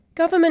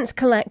Governments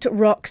collect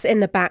rocks in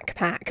the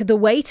backpack. The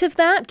weight of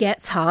that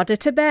gets harder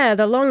to bear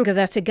the longer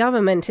that a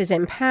government is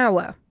in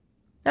power.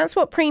 That's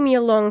what Premier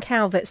Long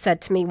Calvert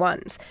said to me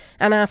once.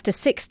 And after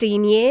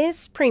 16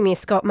 years, Premier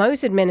Scott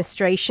Moe's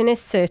administration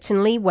is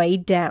certainly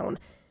weighed down.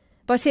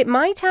 But it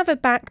might have a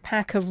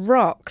backpack of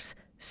rocks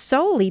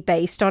solely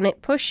based on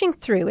it pushing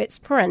through its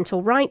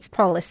parental rights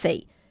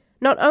policy.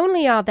 Not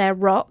only are there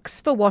rocks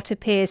for what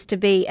appears to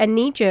be a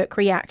knee-jerk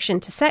reaction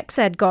to sex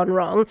ed gone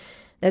wrong,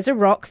 there's a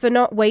rock for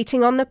not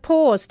waiting on the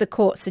pause, the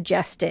court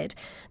suggested.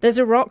 There's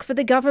a rock for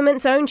the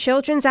government's own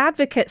children's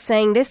advocate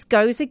saying this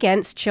goes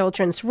against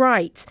children's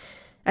rights.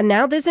 And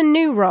now there's a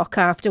new rock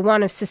after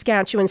one of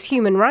Saskatchewan's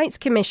human rights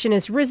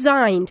commissioners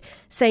resigned,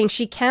 saying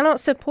she cannot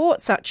support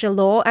such a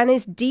law and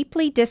is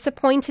deeply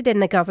disappointed in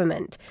the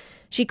government.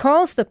 She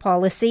calls the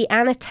policy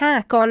an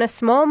attack on a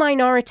small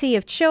minority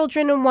of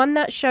children and one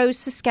that shows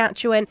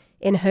Saskatchewan,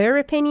 in her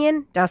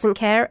opinion, doesn't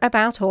care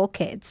about all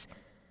kids.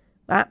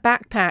 That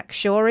backpack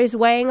sure is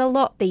weighing a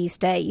lot these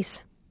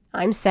days.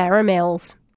 I'm Sarah Mills.